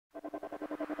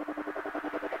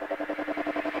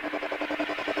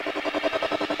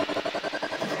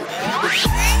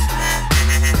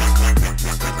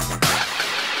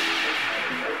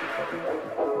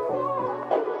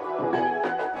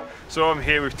So I'm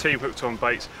here with Team Hooked On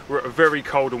Baits. We're at a very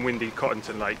cold and windy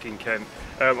Cottington Lake in Kent.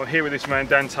 I'm here with this man,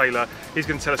 Dan Taylor. He's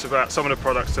going to tell us about some of the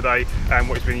products today and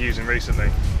what he's been using recently.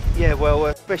 Yeah, well,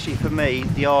 especially for me,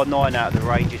 the R9 out of the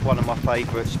range is one of my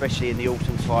favourites, especially in the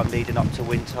autumn time leading up to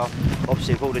winter.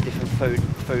 Obviously with all the different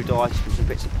food items and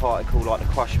bits of particle like the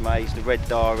crushed maize, the red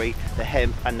dairy, the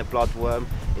hemp and the bloodworm.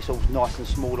 It's all nice and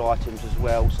small items as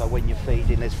well, so when you're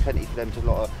feeding there's plenty for them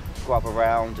to grub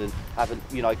around and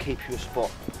keep you a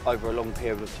spot over a long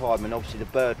period of time. And obviously the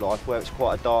bird life, where it's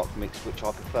quite a dark mix, which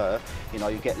I prefer,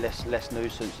 you get less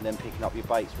nuisance and then picking up your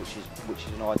baits, which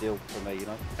is an ideal for me,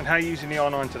 And how are you using the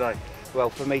R9 today? Well,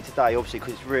 for me today, obviously,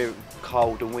 because it's really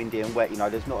cold and windy and wet,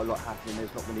 there's not a lot happening,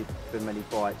 there's not been many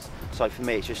bites. So for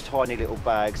me, it's just tiny little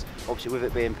bags. Obviously, with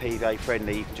it being PVA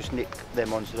friendly, you can just nick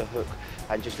them onto the hook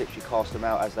and just literally cast them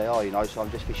out as they are, So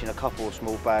I'm just fishing a couple of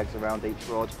small bags around each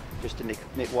rod, just to nick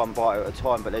one bite at a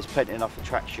time. But there's plenty enough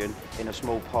attraction in a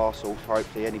small parcel for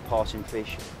hopefully any passing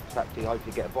fish to actually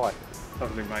hopefully get a bite.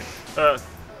 Lovely, mate.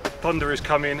 Thunder is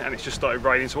coming and it's just started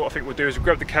raining, so what I think we'll do is we'll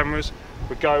grab the cameras,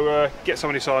 we'll go get some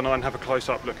of this R9 and have a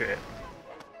close-up look at it.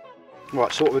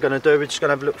 Right, so what we're going to do, we're just going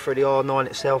to have a look through the R9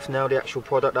 itself now, the actual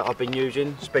product that I've been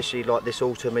using, especially like this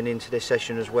autumn and into this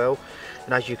session as well.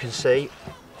 And as you can see,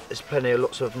 there's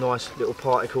lots of nice little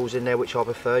particles in there which I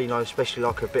prefer, especially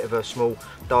like a bit of a small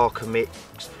darker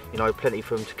mix, plenty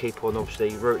for them to keep on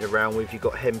obviously rooting around with. You've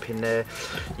got hemp in there,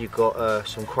 you've got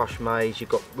some crushed maize, you've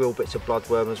got real bits of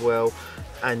bloodworm as well,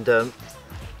 and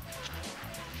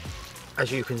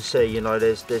as you can see,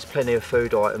 there's plenty of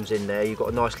food items in there. You've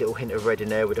got a nice little hint of red in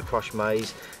there with the crushed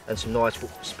maize and some nice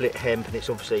split hemp, and it's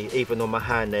obviously, even on my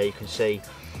hand there, you can see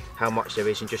how much there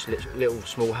is in just a little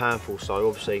small handful. So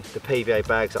obviously the PVA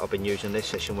bags that I've been using this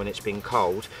session when it's been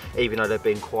cold, even though they've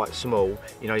been quite small,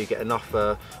 you get enough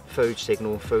food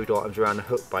signal and food items around the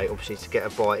hook bait obviously to get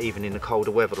a bite even in the colder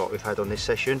weather like we've had on this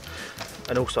session.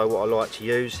 And also what I like to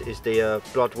use is the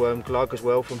bloodworm glug as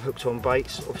well from Hooked On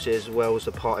Baits, obviously, as well as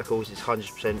the particles. It's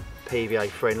 100% PVA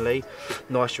friendly,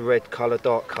 nice red colour,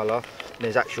 dark colour, and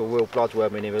there's actual real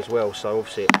bloodworm in here as well, so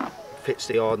obviously it fits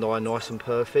the R9 nice and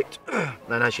perfect.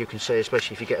 And as you can see,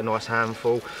 especially if you get a nice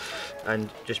handful, and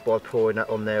just by pouring that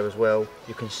on there as well,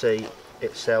 you can see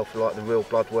itself like the real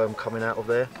bloodworm coming out of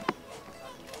there.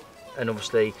 And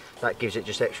obviously that gives it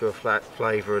just extra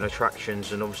flavour and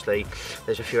attractions, and obviously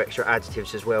there's a few extra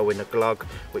additives as well in the glug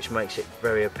which makes it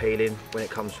very appealing when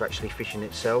it comes to actually fishing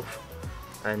itself.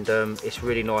 And it's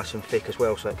really nice and thick as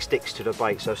well, so it sticks to the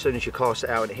bait, so as soon as you cast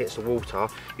it out and it hits the water,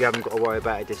 you haven't got to worry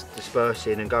about it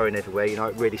dispersing and going everywhere.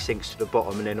 It really sinks to the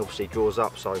bottom and then obviously draws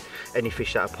up, so any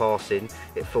fish that are passing,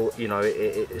 it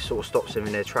sort of stops them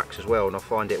in their tracks as well. And I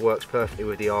find it works perfectly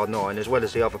with the R9 as well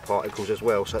as the other particles as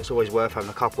well, so it's always worth having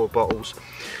a couple of bottles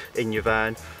in your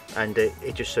van, and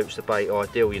it just suits the bait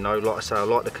ideal. Like I say, I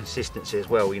like the consistency as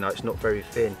well. It's not very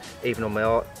thin. Even on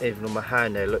my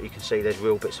hand there, look, you can see there's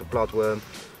real bits of bloodworm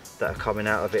that are coming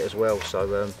out of it as well. So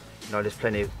there's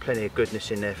plenty of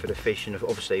goodness in there for the fish, and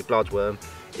obviously bloodworm,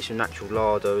 it's a natural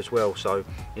larder as well, so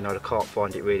the carp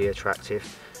find it really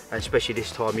attractive. And especially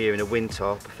this time of year in the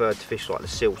winter, I prefer to fish like the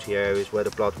silty areas where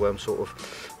the bloodworm sort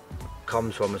of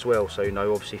comes from as well. So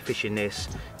obviously fishing this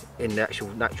in the actual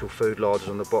natural food larders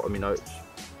on the bottom,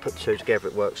 put the two together,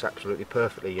 it works absolutely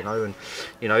perfectly, and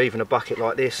even a bucket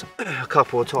like this a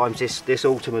couple of times this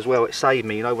autumn as well, it saved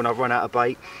me. When I've run out of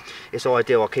bait, it's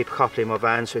ideal. I keep a couple in my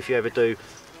van, so if you ever do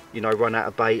run out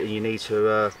of bait and you need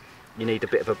a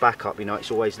bit of a backup,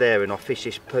 it's always there. And I fish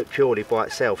this purely by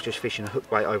itself, just fishing a hook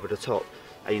bait over the top,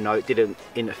 and it didn't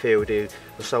interfere with the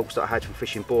results that I had from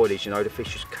fishing boilies. The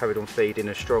fish just carried on feeding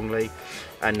as strongly,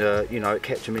 and it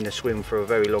kept them in the swim for a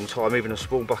very long time. Even a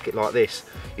small bucket like this,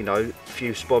 a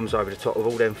few spoms over the top of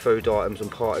all them food items and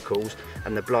particles,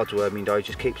 and the bloodworm,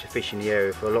 just keeps the fish in the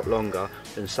area for a lot longer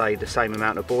than say the same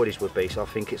amount of boilies would be. So I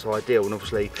think it's ideal. And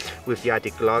obviously with the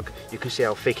added glug, you can see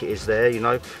how thick it is there.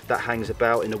 That hangs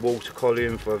about in the water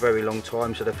column for a very long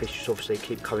time, so the fish just obviously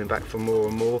keep coming back for more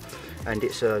and more. And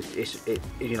it's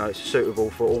suitable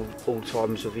for all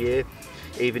times of year,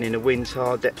 even in the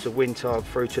winter, depths of winter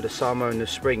through to the summer and the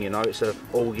spring. It's a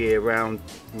all year round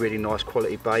really nice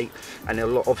quality bait. And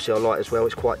obviously I like as well,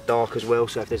 it's quite dark as well,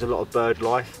 so if there's a lot of bird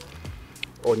life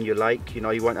on your lake, you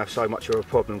won't have so much of a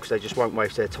problem, because they just won't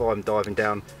waste their time diving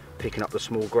down picking up the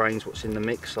small grains what's in the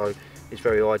mix. So it's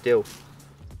very ideal.